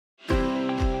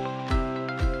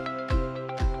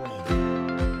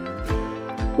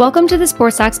Welcome to the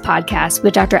Sports Docs podcast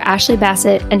with Dr. Ashley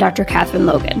Bassett and Dr. Catherine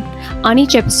Logan. On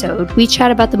each episode, we chat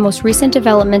about the most recent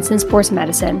developments in sports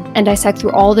medicine and dissect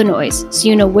through all the noise so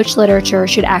you know which literature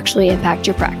should actually impact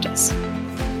your practice.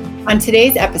 On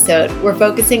today's episode, we're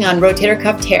focusing on rotator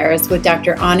cuff tears with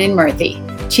Dr. Anand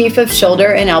Murthi, Chief of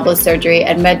Shoulder and Elbow Surgery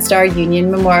at MedStar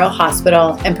Union Memorial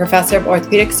Hospital and Professor of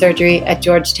Orthopedic Surgery at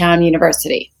Georgetown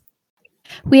University.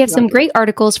 We have some great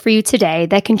articles for you today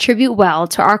that contribute well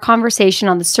to our conversation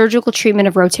on the surgical treatment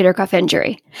of rotator cuff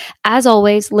injury. As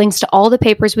always, links to all the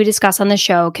papers we discuss on the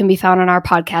show can be found on our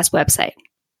podcast website.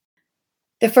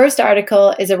 The first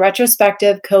article is a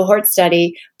retrospective cohort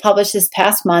study published this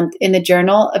past month in the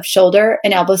Journal of Shoulder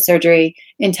and Elbow Surgery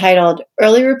entitled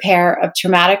Early Repair of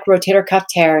Traumatic Rotator Cuff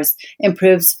Tears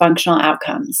Improves Functional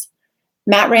Outcomes.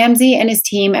 Matt Ramsey and his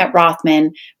team at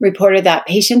Rothman reported that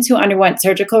patients who underwent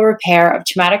surgical repair of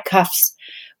traumatic cuffs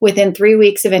within 3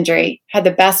 weeks of injury had the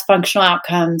best functional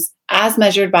outcomes as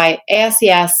measured by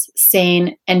ASES,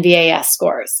 SANE, and VAS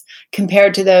scores,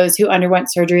 compared to those who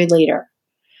underwent surgery later.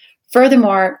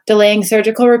 Furthermore, delaying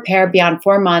surgical repair beyond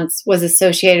 4 months was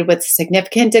associated with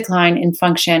significant decline in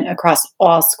function across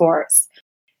all scores.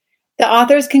 The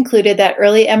authors concluded that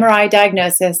early MRI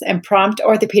diagnosis and prompt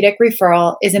orthopedic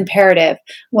referral is imperative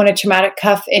when a traumatic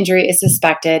cuff injury is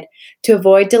suspected to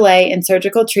avoid delay in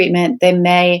surgical treatment that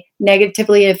may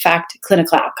negatively affect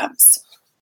clinical outcomes.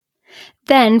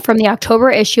 Then, from the October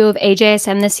issue of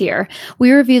AJSM this year,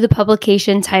 we review the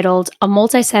publication titled A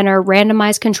Multicenter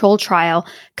Randomized Controlled Trial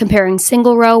Comparing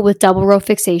Single Row with Double Row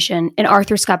Fixation in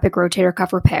Arthroscopic Rotator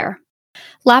Cuff Repair.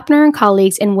 Lapner and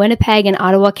colleagues in Winnipeg and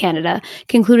Ottawa Canada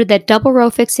concluded that double row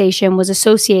fixation was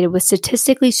associated with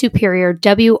statistically superior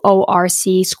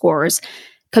WORC scores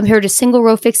compared to single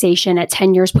row fixation at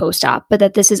 10 years post-op, but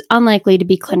that this is unlikely to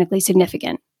be clinically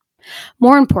significant.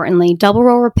 More importantly, double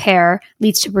row repair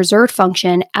leads to preserved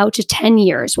function out to 10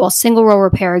 years, while single row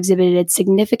repair exhibited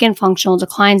significant functional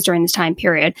declines during this time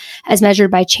period, as measured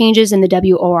by changes in the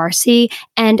WORC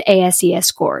and ASES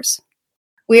scores.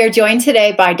 We are joined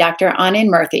today by Dr. Anand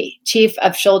Murthi, Chief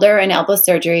of Shoulder and Elbow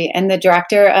Surgery and the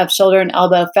Director of Shoulder and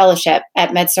Elbow Fellowship at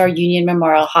MedStar Union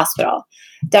Memorial Hospital.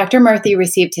 Dr. Murthi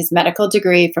received his medical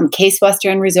degree from Case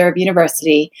Western Reserve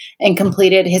University and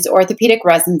completed his orthopedic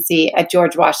residency at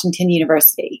George Washington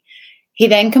University. He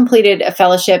then completed a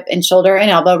fellowship in shoulder and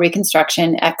elbow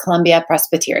reconstruction at Columbia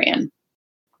Presbyterian.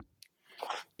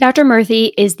 Dr.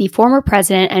 Murthi is the former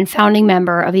president and founding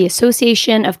member of the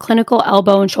Association of Clinical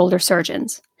Elbow and Shoulder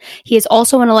Surgeons. He is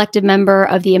also an elected member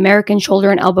of the American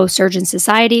Shoulder and Elbow Surgeons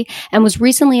Society and was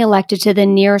recently elected to the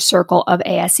Neer Circle of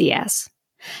ASES.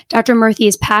 Dr. Murthi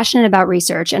is passionate about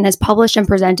research and has published and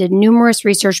presented numerous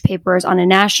research papers on a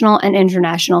national and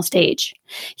international stage.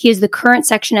 He is the current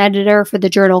section editor for the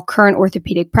journal Current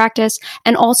Orthopedic Practice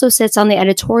and also sits on the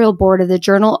editorial board of the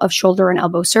Journal of Shoulder and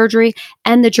Elbow Surgery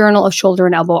and the Journal of Shoulder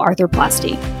and Elbow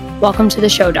Arthroplasty. Welcome to the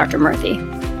show, Dr. Murthi.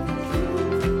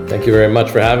 Thank you very much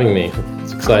for having me.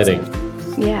 It's exciting.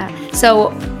 Awesome. Yeah. So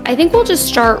I think we'll just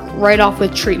start right off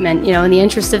with treatment, in the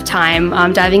interest of time,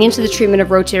 diving into the treatment of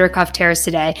rotator cuff tears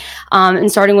today, and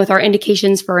starting with our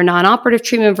indications for non-operative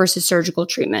treatment versus surgical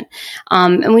treatment.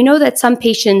 And we know that some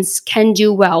patients can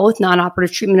do well with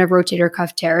non-operative treatment of rotator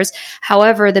cuff tears.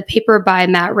 However, the paper by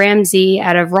Matt Ramsey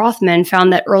out of Rothman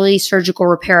found that early surgical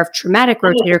repair of traumatic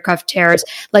rotator cuff tears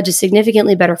led to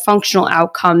significantly better functional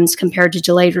outcomes compared to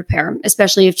delayed repair,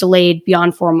 especially if delayed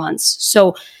beyond 4 months.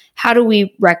 So how do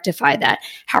we rectify that?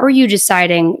 How are you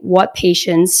deciding what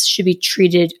patients should be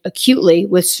treated acutely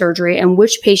with surgery and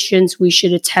which patients we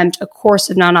should attempt a course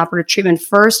of non-operative treatment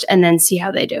first and then see how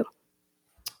they do?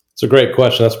 It's a great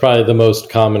question. That's probably the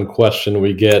most common question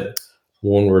we get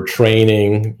when we're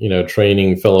training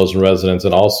fellows and residents,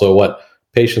 and also what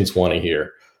patients want to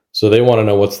hear. So they want to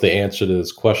know what's the answer to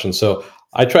this question. So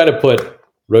I try to put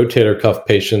rotator cuff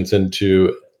patients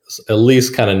into at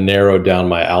least kind of narrow down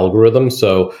my algorithm.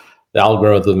 So the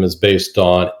algorithm is based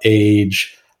on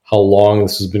age, how long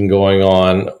this has been going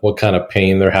on, what kind of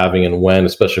pain they're having and when,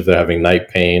 especially if they're having night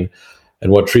pain,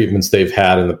 and what treatments they've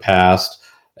had in the past,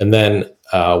 and then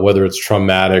whether it's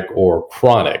traumatic or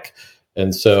chronic.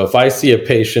 And so if I see a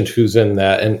patient who's in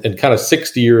that, and kind of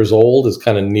 60 years old is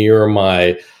kind of near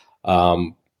my,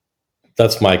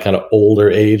 that's my kind of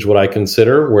older age, what I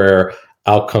consider, where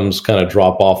outcomes kind of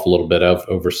drop off a little bit of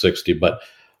over 60. But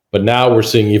now we're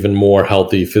seeing even more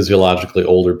healthy, physiologically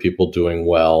older people doing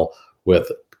well with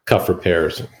cuff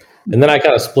repairs. And then I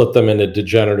kind of split them into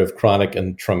degenerative, chronic,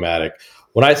 and traumatic.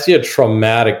 When I see a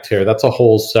traumatic tear, that's a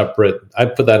whole separate, I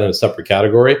put that in a separate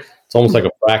category. It's almost like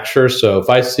a fracture. So if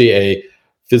I see a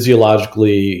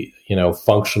physiologically,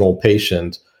 functional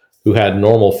patient who had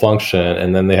normal function,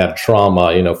 and then they had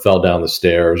trauma, fell down the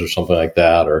stairs or something like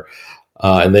that, or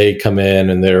and they come in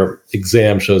and their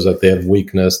exam shows that they have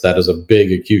weakness. That is a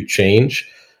big acute change.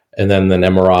 And then an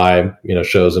MRI,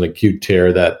 shows an acute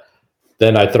tear. That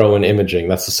then I throw in imaging.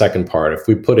 That's the second part. If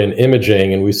we put in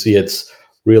imaging and we see it's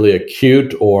really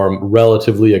acute or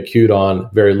relatively acute on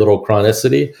very little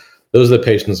chronicity, those are the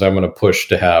patients I'm going to push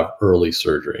to have early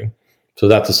surgery. So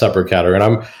that's a separate category.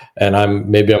 And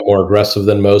I'm maybe I'm more aggressive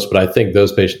than most, but I think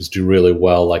those patients do really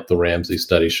well, like the Ramsey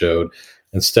study showed.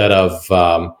 Instead of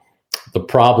the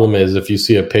problem is if you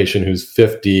see a patient who's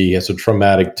 50, has a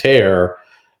traumatic tear,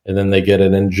 and then they get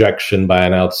an injection by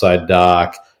an outside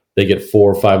doc, they get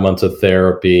 4 or 5 months of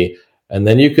therapy, and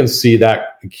then you can see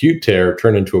that acute tear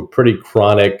turn into a pretty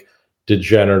chronic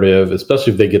degenerative,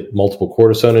 especially if they get multiple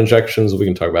cortisone injections. We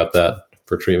can talk about that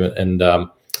for treatment. And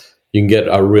you can get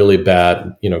a really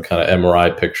bad, kind of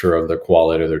MRI picture of the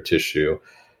quality of their tissue.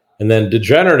 And then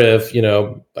degenerative,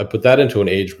 I put that into an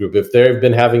age group. If they've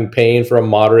been having pain for a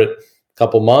moderate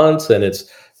couple months and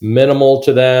it's minimal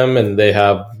to them and they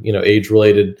have,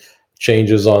 age-related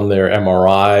changes on their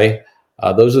MRI,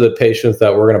 those are the patients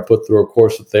that we're going to put through a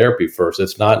course of therapy first.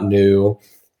 It's not new.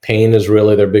 Pain is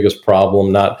really their biggest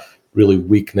problem, not really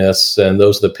weakness. And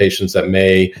those are the patients that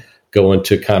may go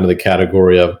into kind of the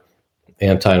category of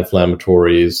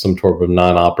anti-inflammatories, some sort of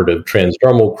non-operative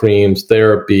transdermal creams,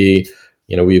 therapy.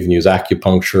 We even use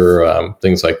acupuncture,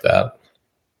 things like that.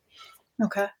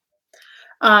 Okay.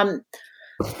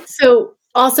 So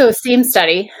also same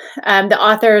study, the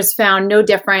authors found no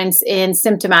difference in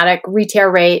symptomatic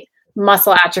re-tear rate,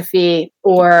 muscle atrophy,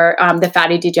 or the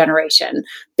fatty degeneration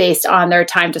based on their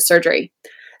time to surgery.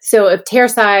 So if tear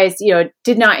size,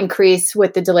 did not increase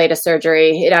with the delay to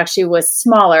surgery, it actually was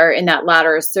smaller in that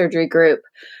latter surgery group,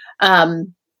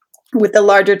 with the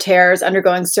larger tears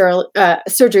undergoing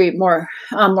surgery more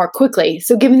quickly.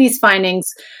 So given these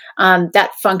findings,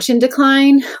 that function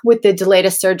decline with the delay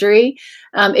to surgery,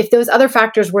 if those other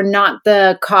factors were not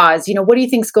the cause, what do you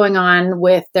think is going on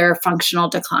with their functional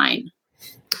decline?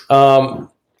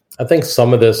 I think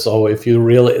some of this, if you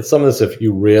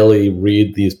really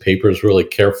read these papers really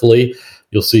carefully,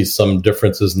 you'll see some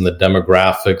differences in the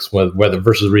demographics, whether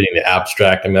versus reading the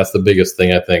abstract. I mean, that's the biggest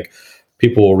thing. I think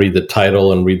people will read the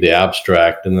title and read the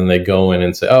abstract, and then they go in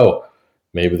and say, "Oh,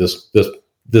 maybe this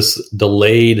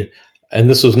delayed." And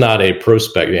this was not a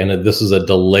prospective, and this is a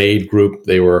delayed group.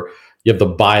 You have the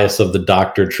bias of the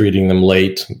doctor treating them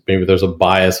late. Maybe there's a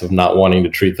bias of not wanting to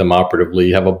treat them operatively.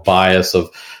 You have a bias of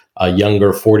a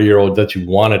younger 40-year-old that you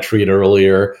want to treat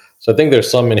earlier. So I think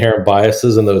there's some inherent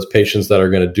biases in those patients that are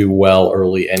going to do well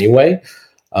early anyway.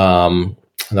 And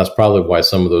that's probably why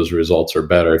some of those results are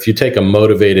better. If you take a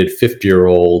motivated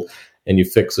 50-year-old and you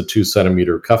fix a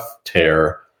 2-centimeter cuff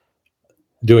tear,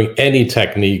 doing any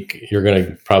technique, you're going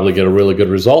to probably get a really good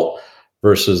result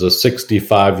versus a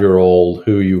 65-year-old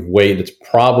who you've waited, it's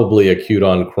probably acute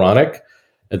on chronic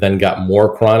and then got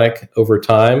more chronic over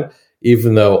time.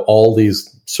 Even though all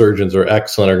these surgeons are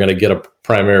excellent, are going to get a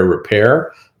primary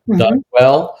repair done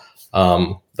well.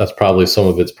 That's probably some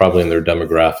of it's probably in their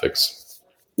demographics.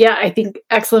 Yeah, I think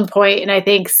excellent point. And I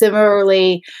think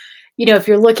similarly, if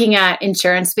you're looking at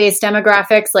insurance-based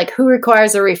demographics, like who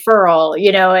requires a referral,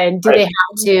 and do they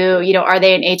have to, are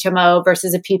they an HMO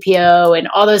versus a PPO and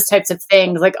all those types of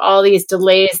things, like all these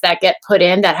delays that get put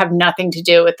in that have nothing to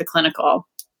do with the clinical.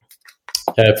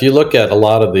 Yeah, if you look at a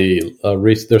lot of the,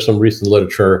 there's some recent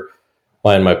literature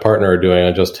I and my partner are doing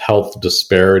on just health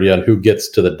disparity on who gets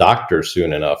to the doctor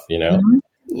soon enough, And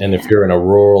if you're in a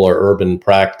rural or urban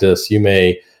practice, you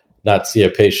may not see a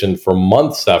patient for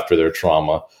months after their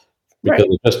trauma because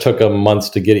it just took them months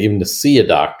to get even to see a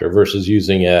doctor versus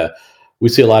we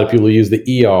see a lot of people use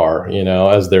the ER,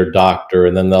 as their doctor,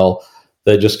 and then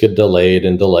they just get delayed,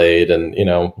 and,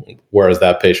 whereas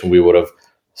that patient we would have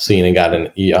seen and got an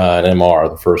MR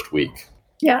the first week.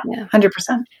 Yeah,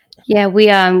 100%. Yeah, we,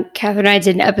 Catherine and I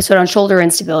did an episode on shoulder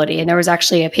instability, and there was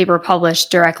actually a paper published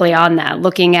directly on that,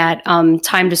 looking at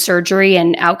time to surgery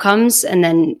and outcomes and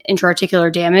then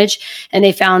intra-articular damage. And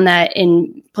they found that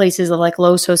in places of like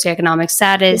low socioeconomic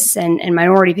status and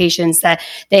minority patients that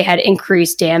they had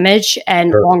increased damage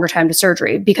and longer time to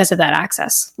surgery because of that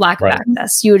lack of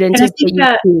access. You would anticipate you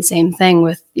see the same thing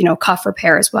with, cuff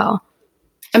repair as well.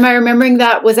 Am I remembering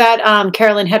that? Was that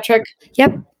Carolyn Hetrick?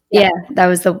 Yep. Yeah, that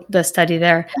was the study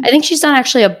there. I think she's done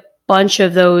actually a bunch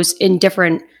of those in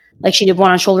different, like she did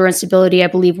one on shoulder instability, I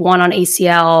believe one on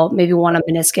ACL, maybe one on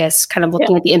meniscus, kind of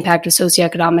looking at the impact of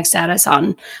socioeconomic status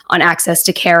on access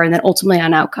to care and then ultimately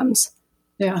on outcomes.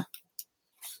 Yeah.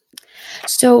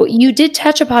 So you did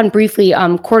touch upon briefly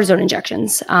cortisone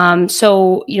injections.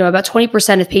 So, about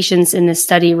 20% of patients in this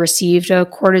study received a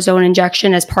cortisone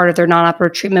injection as part of their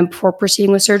non-operative treatment before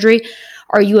proceeding with surgery.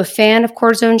 Are you a fan of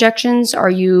cortisone injections? Are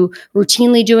you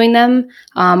routinely doing them,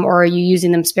 or are you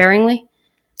using them sparingly?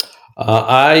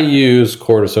 I use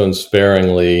cortisone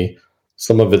sparingly.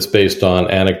 Some of it's based on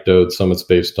anecdotes, some it's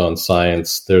based on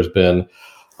science. There's been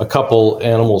a couple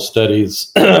animal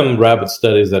studies, rabbit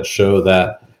studies, that show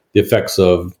that the effects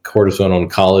of cortisone on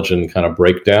collagen kind of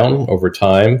break down over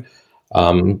time.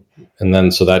 And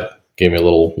then, so that gave me a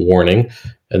little warning.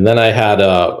 And then I had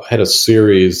a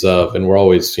series of, and we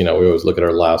always look at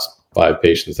our last 5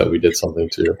 patients that we did something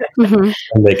to and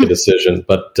make a decision.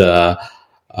 But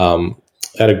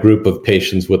had a group of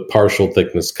patients with partial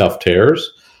thickness cuff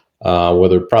tears, where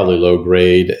they're probably low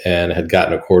grade and had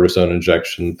gotten a cortisone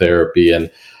injection therapy,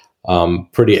 and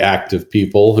pretty active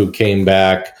people who came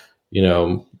back,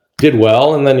 did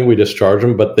well, and then we discharge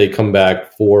them, but they come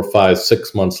back 4, 5,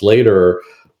 6 months later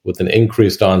with an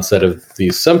increased onset of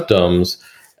these symptoms,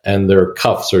 and their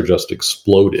cuffs are just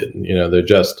exploded.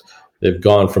 They've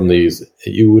gone from these,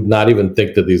 you would not even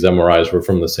think that these MRIs were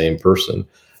from the same person.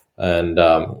 And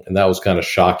that was kind of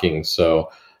shocking. So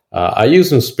I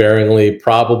use them sparingly,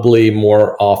 probably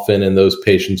more often in those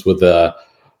patients with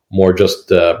more just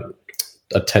a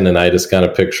tendonitis kind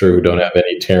of picture, who don't have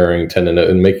any tearing tendon,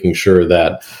 and making sure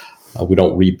that we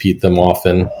don't repeat them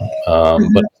often. But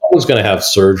if someone's going to have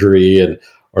surgery,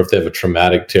 or if they have a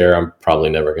traumatic tear, I'm probably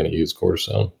never going to use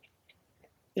cortisone.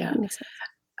 Yeah,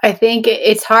 I think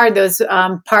it's hard. Those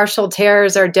partial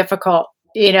tears are difficult.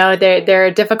 They're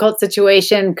a difficult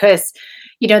situation because,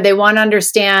 they want to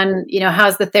understand,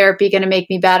 how's the therapy going to make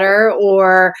me better?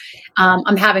 Or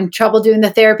I'm having trouble doing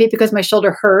the therapy because my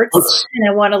shoulder hurts and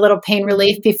I want a little pain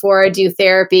relief before I do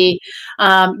therapy.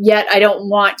 Yet I don't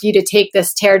want you to take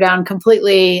this tear down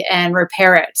completely and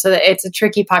repair it. So that it's a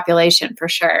tricky population for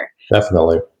sure.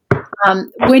 Definitely.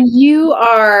 When you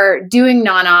are doing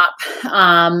non-op,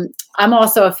 I'm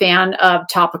also a fan of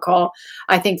topical.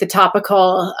 I think the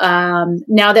topical,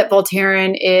 now that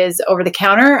Voltaren is over the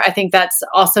counter, I think that's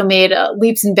also made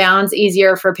leaps and bounds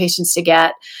easier for patients to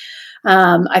get.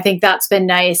 I think that's been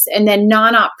nice. And then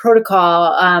non-op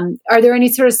protocol, are there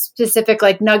any sort of specific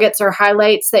nuggets or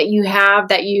highlights that you have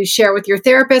that you share with your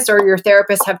therapist, or your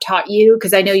therapists have taught you?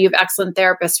 Because I know you have excellent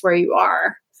therapists where you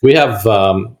are. We have...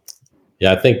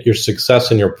 I think your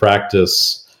success in your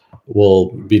practice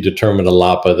will be determined a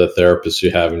lot by the therapists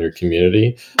you have in your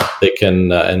community. They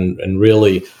can, and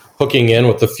really hooking in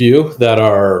with a few that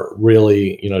are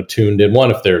really, tuned in. One,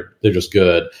 if they're just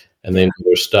good and they know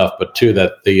their stuff, but 2,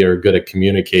 that they are good at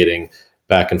communicating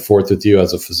back and forth with you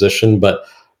as a physician. But,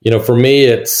 for me,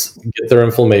 it's get their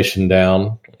inflammation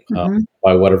down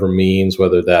by whatever means,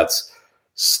 whether that's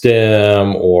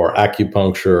stim or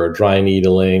acupuncture or dry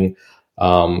needling.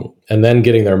 And then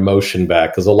getting their motion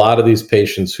back, because a lot of these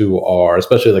patients who are,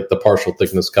 especially the partial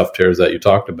thickness cuff tears that you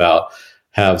talked about,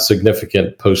 have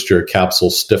significant posterior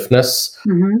capsule stiffness.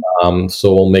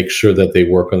 So we'll make sure that they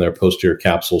work on their posterior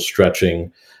capsule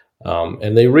stretching.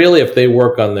 And they really, if they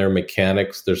work on their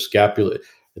mechanics, their scapula,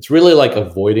 it's really like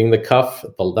avoiding the cuff.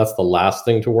 That's the last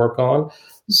thing to work on.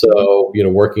 So,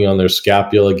 working on their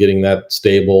scapula, getting that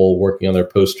stable, working on their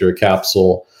posterior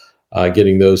capsule,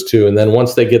 getting those 2. And then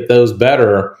once they get those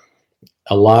better,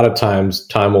 a lot of times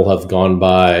time will have gone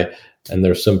by and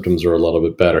their symptoms are a little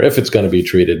bit better if it's going to be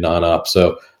treated non-op.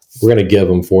 So we're going to give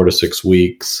them 4 to 6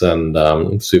 weeks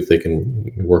and see if they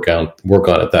can work on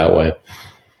it that way.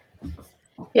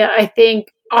 Yeah, I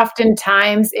think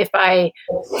oftentimes if I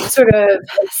sort of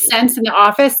sense in the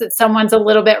office that someone's a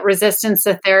little bit resistant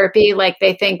to therapy,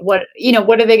 they think, what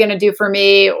are they going to do for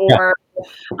me? Or,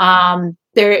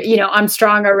 I'm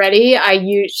strong already. I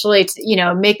usually,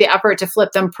 make the effort to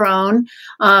flip them prone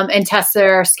and test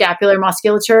their scapular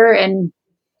musculature. And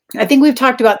I think we've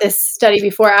talked about this study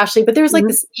before, Ashley, but there was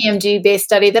this EMG-based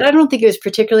study that I don't think it was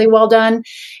particularly well done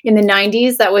in the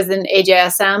 90s. That was an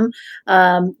AJSM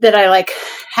that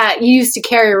I used to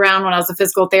carry around when I was a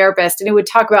physical therapist. And it would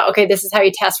talk about, okay, this is how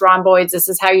you test rhomboids. This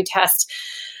is how you test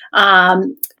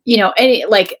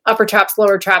any upper traps,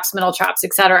 lower traps, middle traps,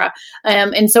 et cetera.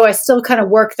 And so I still kind of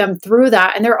work them through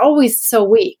that. And they're always so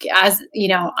weak, as,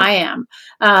 I am.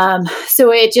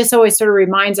 So it just always sort of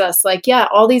reminds us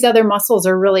all these other muscles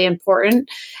are really important.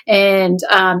 And,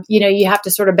 you have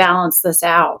to sort of balance this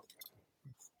out.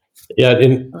 Yeah.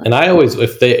 And I always,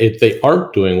 if they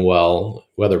aren't doing well,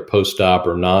 whether post-op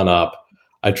or non-op,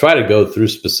 I try to go through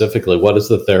specifically, what is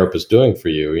the therapist doing for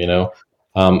you?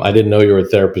 I didn't know you were a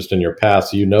therapist in your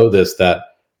past.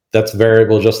 That's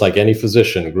variable, just like any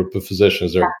physician, group of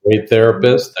physicians. There are great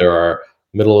therapists. There are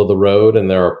middle of the road and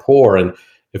there are poor. And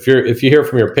if you hear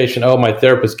from your patient, oh, my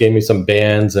therapist gave me some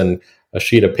bands and a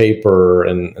sheet of paper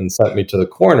and sent me to the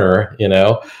corner,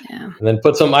 and then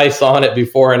put some ice on it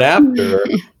before and after,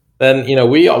 then,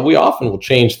 we often will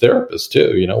change therapists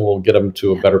too. We'll get them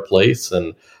to a better place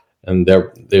and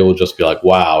they will just be like,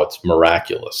 wow, it's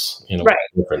miraculous. What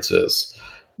the difference is.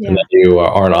 Yeah. And then you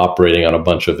aren't operating on a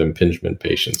bunch of impingement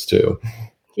patients too.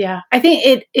 Yeah. I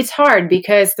think it's hard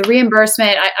because the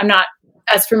reimbursement, I'm not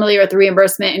as familiar with the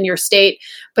reimbursement in your state,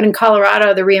 but in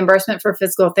Colorado, the reimbursement for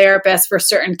physical therapists for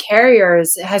certain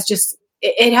carriers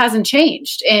it hasn't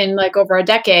changed in like over a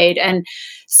decade. And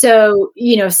so,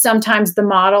 sometimes the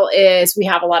model is we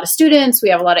have a lot of students, we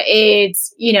have a lot of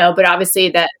aides, but obviously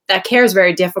that care is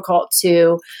very difficult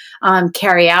to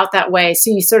carry out that way.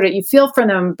 So you feel for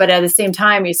them, but at the same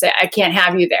time, you say, I can't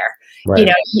have you there.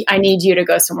 Right. I need you to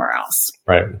go somewhere else.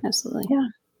 Right. Absolutely. Yeah.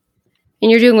 And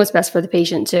you're doing what's best for the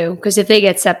patient too, because if they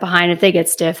get set behind, if they get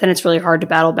stiff, then it's really hard to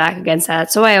battle back against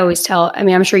that. So I always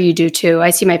I'm sure you do too.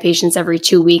 I see my patients every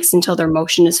 2 weeks until their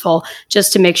motion is full,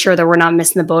 just to make sure that we're not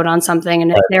missing the boat on something. And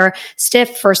if they're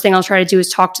stiff, first thing I'll try to do is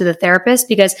talk to the therapist,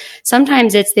 because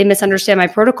sometimes they misunderstand my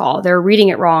protocol. They're reading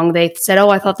it wrong. They said, oh,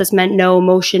 I thought this meant no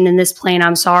motion in this plane.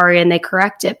 I'm sorry. And they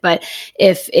correct it. But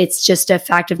if it's just a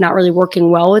fact of not really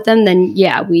working well with them, then you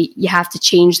have to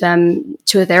change them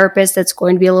to a therapist that's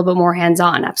going to be a little bit more hands-on.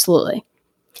 Absolutely.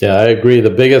 Yeah, I agree. The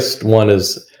biggest one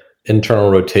is internal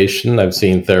rotation. I've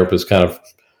seen therapists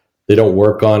they don't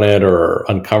work on it or are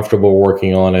uncomfortable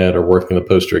working on it or working the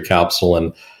posterior capsule.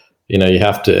 And, you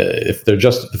have to, if they're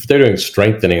doing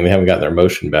strengthening and they haven't gotten their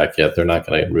motion back yet, they're not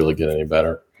going to really get any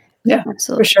better. Yeah,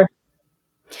 absolutely. For sure.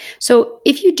 So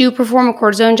if you do perform a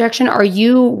cortisone injection, are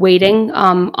you waiting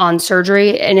on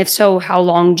surgery? And if so, how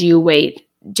long do you wait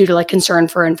due to concern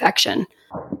for infection?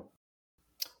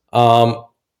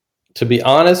 To be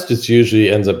honest, it usually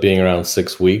ends up being around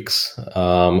 6 weeks.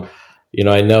 I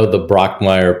know the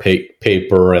Brockmeyer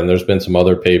paper, and there's been some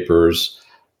other papers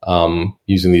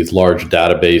using these large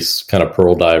database kind of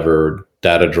Pearl Diver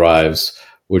data drives,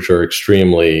 which are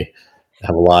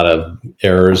have a lot of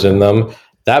errors in them.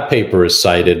 That paper is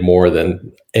cited more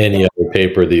than any other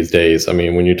paper these days. I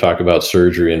mean, when you talk about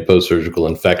surgery and post-surgical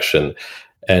infection,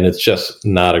 and it's just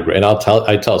not a great, and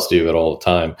I tell Steve it all the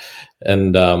time.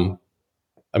 And,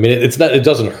 it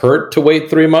doesn't hurt to wait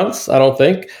 3 months. I don't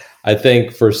think. I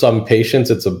think for some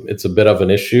patients, it's a bit of an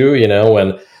issue,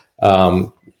 when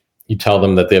you tell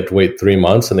them that they have to wait 3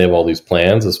 months and they have all these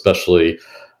plans. Especially,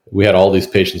 we had all these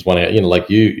patients wanting, like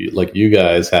you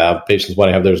guys have patients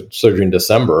wanting to have their surgery in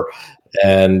December,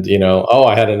 and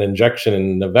I had an injection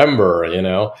in November.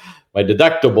 My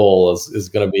deductible is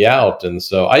going to be out, and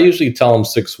so I usually tell them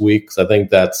 6 weeks. I think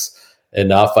that's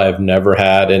enough. I've never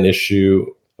had an issue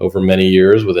over many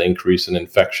years with an increase in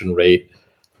infection rate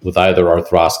with either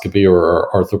arthroscopy or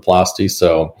arthroplasty.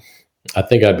 So I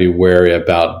think I'd be wary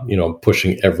about,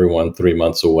 pushing everyone 3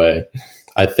 months away.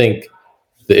 I think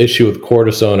the issue with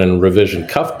cortisone and revision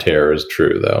cuff tear is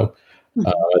true, though.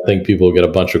 I think people who get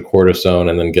a bunch of cortisone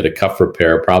and then get a cuff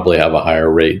repair probably have a higher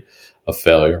rate of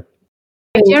failure.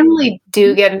 I generally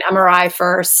do get an MRI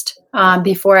first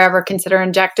before I ever consider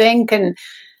injecting.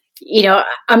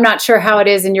 I'm not sure how it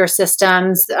is in your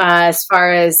systems as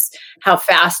far as how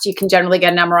fast you can generally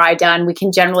get an MRI done. We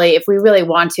can generally, if we really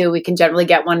want to, we can generally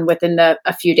get one within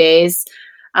a few days.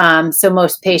 So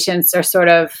most patients are sort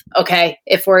of, okay,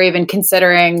 if we're even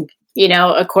considering,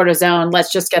 a cortisone,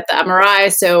 let's just get the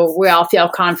MRI so we all feel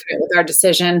confident with our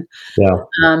decision.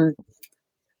 Yeah.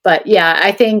 But yeah,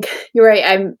 I think you're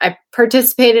right. I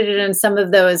participated in some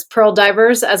of those Pearl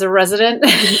Divers as a resident,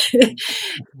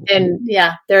 and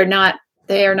yeah, they are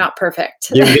not perfect.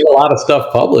 You get a lot of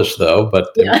stuff published though, but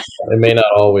it may not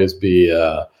always be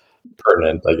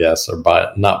pertinent, I guess, or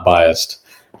not biased.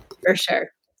 For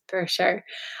sure.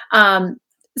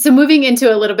 So moving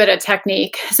into a little bit of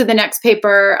technique. So the next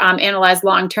paper analyzed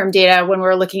long-term data when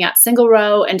we're looking at single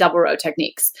row and double row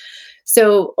techniques.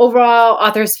 So overall,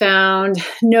 authors found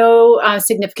no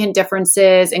significant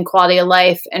differences in quality of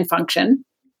life and function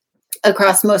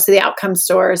across most of the outcome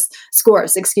scores.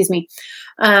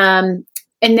 And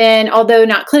then, although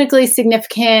not clinically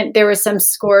significant, there were some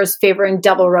scores favoring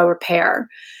double row repair.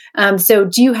 So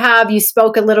you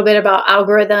spoke a little bit about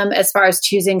algorithm as far as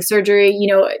choosing surgery.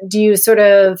 Do you sort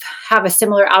of have a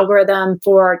similar algorithm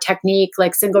for technique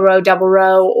like single row, double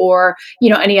row, or,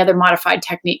 any other modified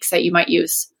techniques that you might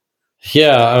use?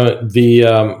 Yeah,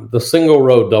 the single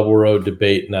row, double row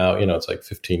debate now, it's like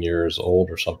 15 years old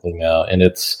or something now. And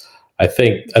I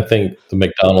think the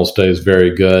McDonald study is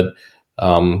very good.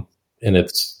 And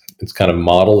it's kind of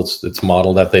model. It's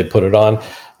model that they put it on.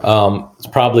 It's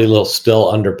probably a little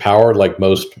still underpowered, like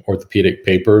most orthopedic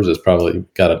papers. It's probably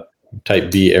got a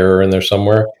type B error in there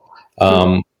somewhere.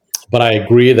 But I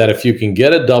agree that if you can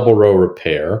get a double row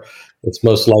repair, it's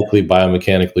most likely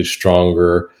biomechanically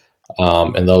stronger,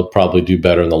 and they'll probably do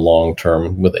better in the long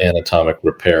term with anatomic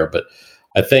repair. But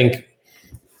I think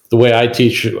the way I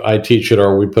teach it,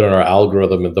 or we put in our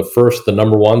algorithm, the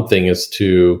number one thing is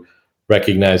to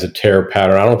recognize a tear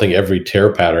pattern. I don't think every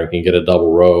tear pattern can get a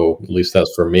double row. At least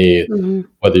that's for me.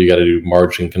 Whether you got to do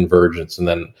margin convergence and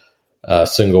then a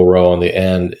single row on the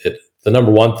end. The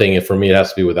number one thing for me, it has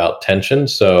to be without tension.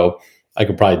 So I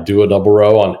could probably do a double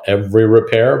row on every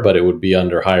repair, but it would be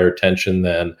under higher tension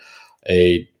than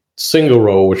a single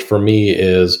row, which for me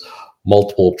is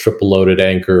multiple triple loaded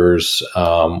anchors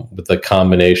with a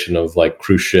combination of like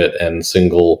cruciate and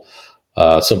simple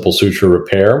suture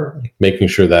repair, making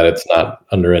sure that it's not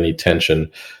under any tension.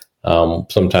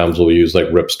 Sometimes we'll use like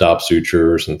ripstop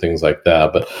sutures and things like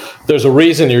that, but there's a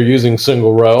reason you're using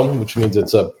single row, which means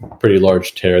it's a pretty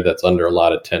large tear that's under a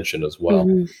lot of tension as well.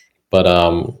 But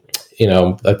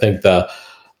I think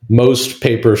most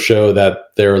papers show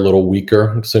that they're a little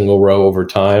weaker single row over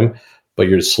time, but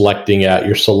you're selecting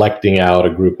out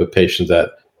a group of patients that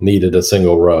needed a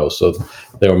single row, so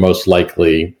they were most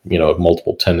likely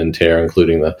multiple tendon tear,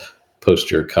 including the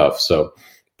posterior cuff. So.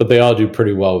 But they all do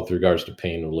pretty well with regards to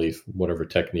pain relief, whatever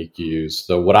technique you use.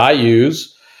 So what I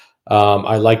use,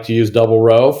 I like to use double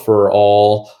row for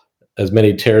as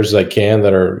many tears as I can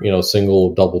that are,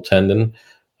 single, double tendon.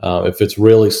 If it's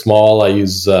really small, I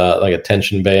use like a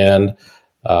tension band,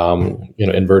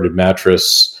 inverted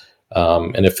mattress.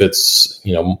 And if it's,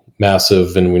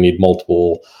 massive and we need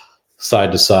multiple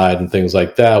side to side and things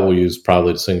like that, we'll use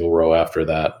probably the single row after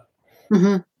that.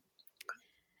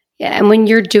 Yeah, and when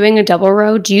you're doing a double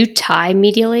row, do you tie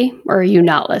medially or are you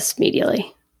knotless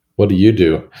medially? What do you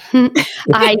do?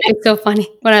 It's so funny.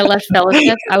 When I left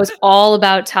fellowship, I was all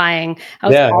about tying.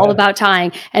 About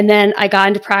tying. And then I got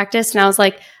into practice and I was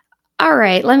like, all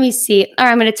right, let me see. All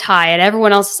right, I'm going to tie. And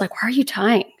everyone else is like, why are you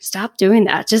tying? Stop doing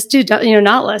that. Just do,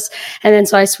 knotless. And then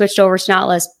so I switched over to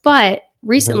knotless. But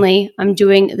recently, I'm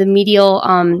doing the medial,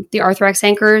 the Arthrex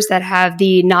anchors that have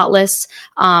the knotless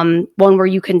one where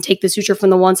you can take the suture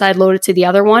from the one side, load it to the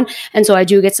other one. And so I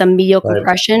do get some medial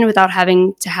compression without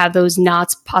having to have those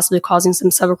knots possibly causing some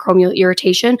subacromial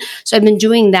irritation. So I've been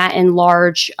doing that in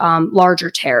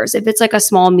larger tears. If it's like a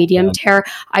small, medium tear,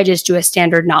 I just do a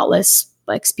standard knotless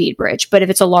like speed bridge. But if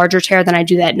it's a larger tear, then I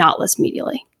do that knotless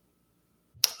medially.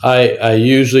 I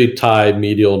usually tie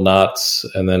medial knots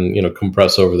and then,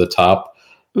 compress over the top.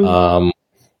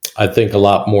 I think a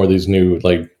lot more of these new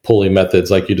like pulley methods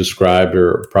like you described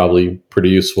are probably pretty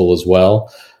useful as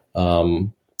well.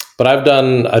 But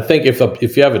I think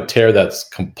if you have a tear that's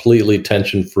completely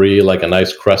tension free, like a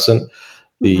nice crescent,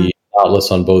 the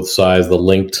knotless on both sides, the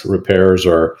linked repairs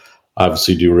are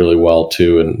obviously do really well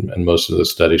too. And most of the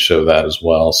studies show that as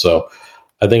well. So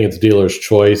I think it's dealer's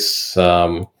choice.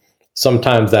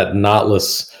 Sometimes that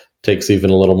knotless takes even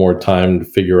a little more time to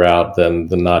figure out than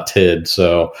the knotted.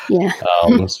 So,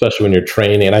 especially when you're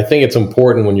training, and I think it's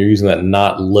important when you're using that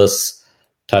knotless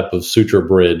type of suture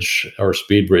bridge or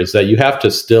speed bridge that you have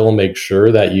to still make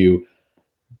sure that you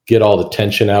get all the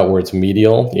tension out where it's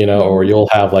medial, or you'll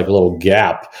have like a little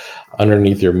gap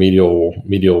underneath your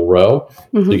medial row.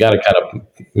 So you got to kind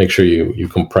of make sure you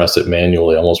compress it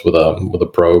manually, almost with a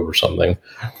probe or something.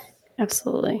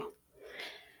 Absolutely.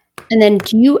 And then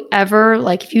do you ever,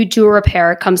 like if you do a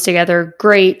repair, it comes together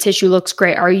great, tissue looks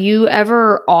great. Are you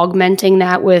ever augmenting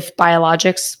that with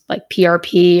biologics like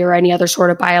PRP or any other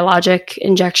sort of biologic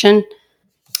injection?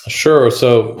 Sure.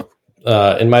 So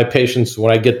in my patients,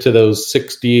 when I get to those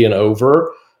 60 and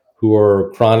over who are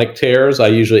chronic tears, I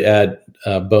usually add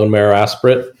bone marrow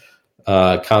aspirate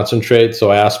concentrate.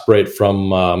 So I aspirate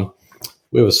from,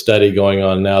 we have a study going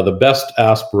on now. The best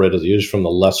aspirate is usually from the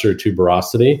lesser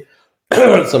tuberosity.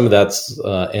 Some of that's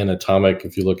anatomic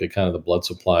if you look at kind of the blood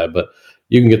supply, but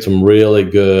you can get some really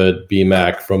good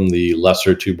BMAC from the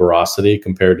lesser tuberosity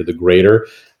compared to the greater.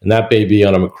 And that may be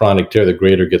on a chronic tear. The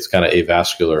greater gets kind of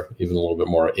avascular, even a little bit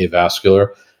more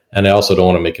avascular. And I also don't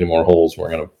want to make any more holes. We're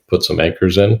going to put some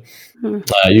anchors in.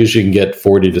 Usually you can get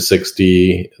 40 to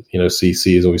 60,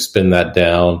 cc's, and we spin that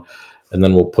down. And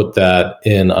then we'll put that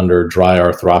in under dry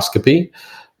arthroscopy.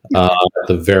 At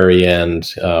the very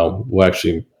end, we'll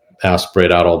actually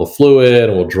aspirate out all the fluid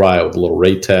and we'll dry it with a little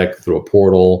Raytec through a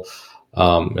portal,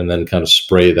 and then kind of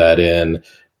spray that in.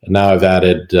 And now I've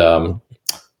added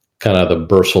kind of the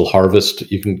bursal harvest.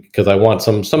 Because I want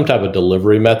some type of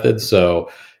delivery method.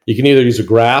 So you can either use a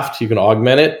graft, you can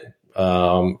augment it.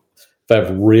 If If I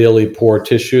have really poor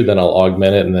tissue, then I'll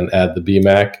augment it and then add the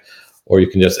BMAC. Or you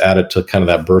can just add it to kind of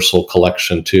that bursal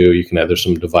collection too. You can add, there's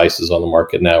some devices on the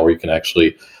market now where you can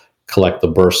actually collect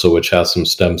the bursa, which has some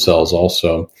stem cells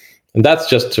also. And that's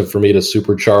just for me to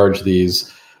supercharge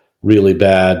these really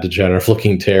bad degenerative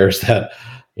looking tears that,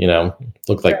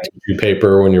 look like tissue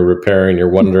paper when you're repairing. You're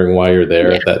wondering why you're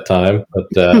there at that time. But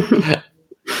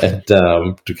and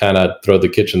to kind of throw the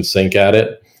kitchen sink at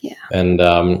it. Yeah. And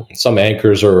some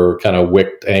anchors are kind of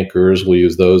wicked anchors. We'll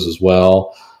use those as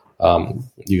well.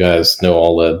 You guys know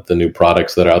all the new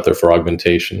products that are out there for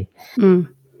augmentation.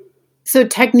 So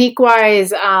technique-wise,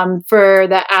 for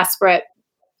the aspirate,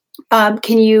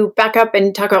 can you back up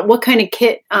and talk about what kind of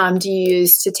kit do you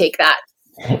use to take that?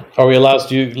 Are we allowed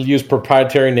to use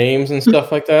proprietary names and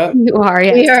stuff like that? You are,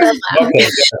 yes. We are Okay,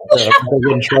 I'm going to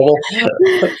get in trouble.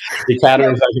 The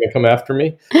academies are going to come after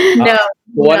me. No.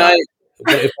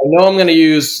 If I know I'm going to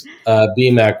use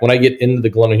BMAC, when I get into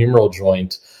the glenohumeral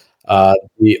joint,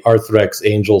 the Arthrex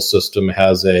Angel system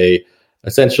has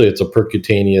essentially it's a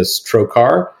percutaneous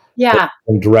trocar. Yeah. That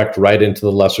can direct right into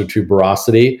the lesser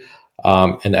tuberosity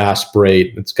and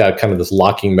aspirate. It's got kind of this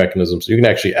locking mechanism. So you can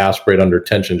actually aspirate under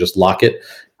tension, just lock it.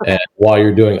 And while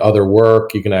you're doing other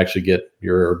work, you can actually get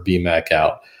your BMAC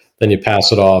out. Then you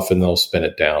pass it off and they'll spin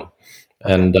it down.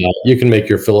 And you can make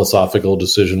your philosophical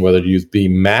decision whether to use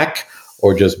BMAC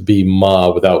or just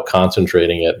BMA without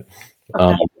concentrating it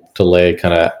to lay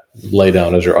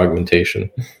down as your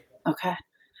augmentation. Okay.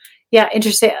 Yeah,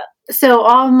 interesting. So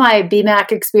all my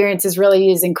BMAC experience is really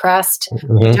using Crest,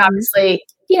 which obviously,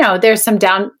 there's some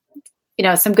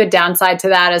some good downside to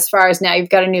that as far as now you've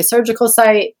got a new surgical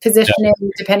site positioning. Yeah.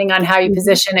 Depending on how you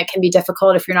position, it can be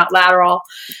difficult if you're not lateral.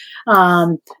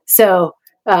 It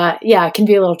can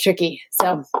be a little tricky.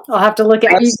 So I'll have to look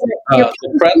at the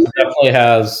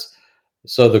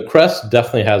Crest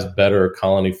definitely has better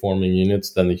colony forming units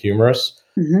than the humerus.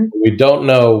 We don't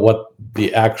know what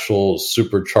the actual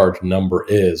supercharged number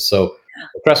is. So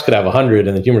the Crest could have 100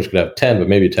 and the humerus could have 10, but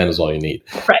maybe 10 is all you need.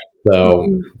 Right. So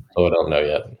I don't know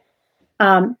yet.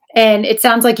 And it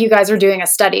sounds like you guys are doing a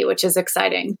study, which is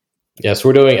exciting. Yes,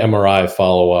 we're doing MRI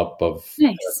follow-up of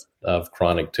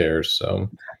chronic tears. So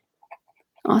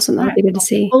awesome. That'll be good to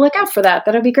see. We'll look out for that.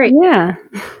 That'll be great. Yeah.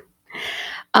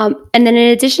 And then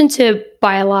in addition to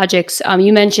biologics,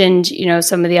 you mentioned,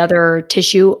 some of the other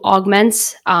tissue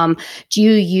augments. Do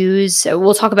you use,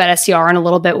 we'll talk about SCR in a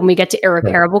little bit when we get to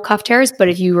irreparable cuff tears, but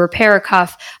if you repair a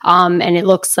cuff and it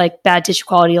looks like bad tissue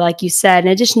quality, like you said,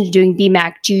 in addition to doing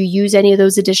BMAC, do you use any of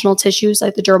those additional tissues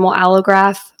like the dermal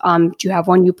allograft? Do you have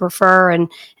one you prefer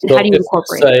and how do you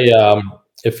incorporate it?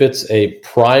 If it's a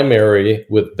primary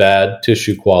with bad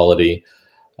tissue quality,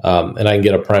 and I can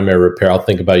get a primary repair, I'll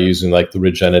think about using like the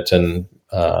Regeniten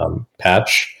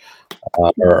patch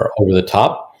or over the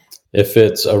top. If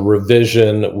it's a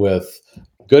revision with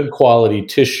good quality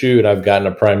tissue and I've gotten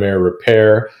a primary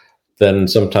repair, then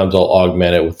sometimes I'll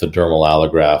augment it with the dermal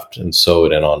allograft and sew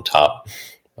it in on top.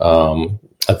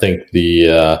 I think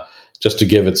just to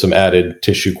give it some added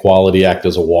tissue quality, act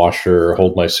as a washer,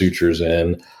 hold my sutures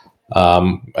in.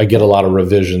 I get a lot of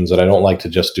revisions and I don't like to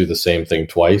just do the same thing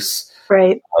twice.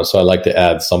 Right. So I like to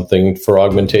add something for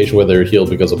augmentation, whether it healed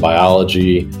because of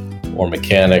biology or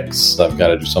mechanics. I've got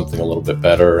to do something a little bit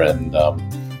better. And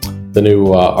the new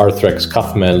Arthrex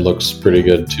Cuffman looks pretty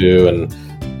good too. And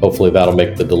hopefully that'll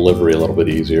make the delivery a little bit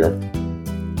easier.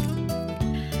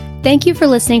 Thank you for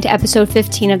listening to episode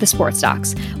 15 of the Sports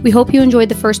Docs. We hope you enjoyed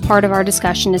the first part of our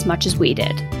discussion as much as we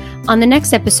did. On the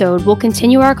next episode, we'll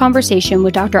continue our conversation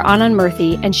with Dr. Anand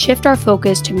Murthi and shift our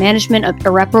focus to management of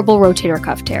irreparable rotator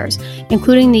cuff tears,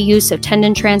 including the use of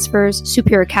tendon transfers,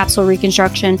 superior capsule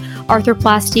reconstruction,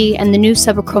 arthroplasty, and the new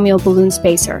subacromial balloon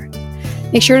spacer.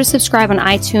 Make sure to subscribe on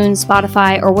iTunes,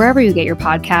 Spotify, or wherever you get your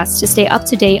podcasts to stay up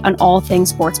to date on all things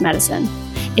sports medicine.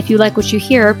 If you like what you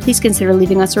hear, please consider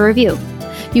leaving us a review.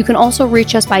 You can also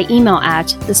reach us by email at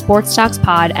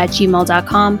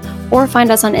thesportsdocspod@gmail.com or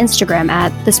find us on Instagram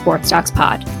at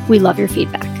thesportsdocspod. We love your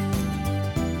feedback.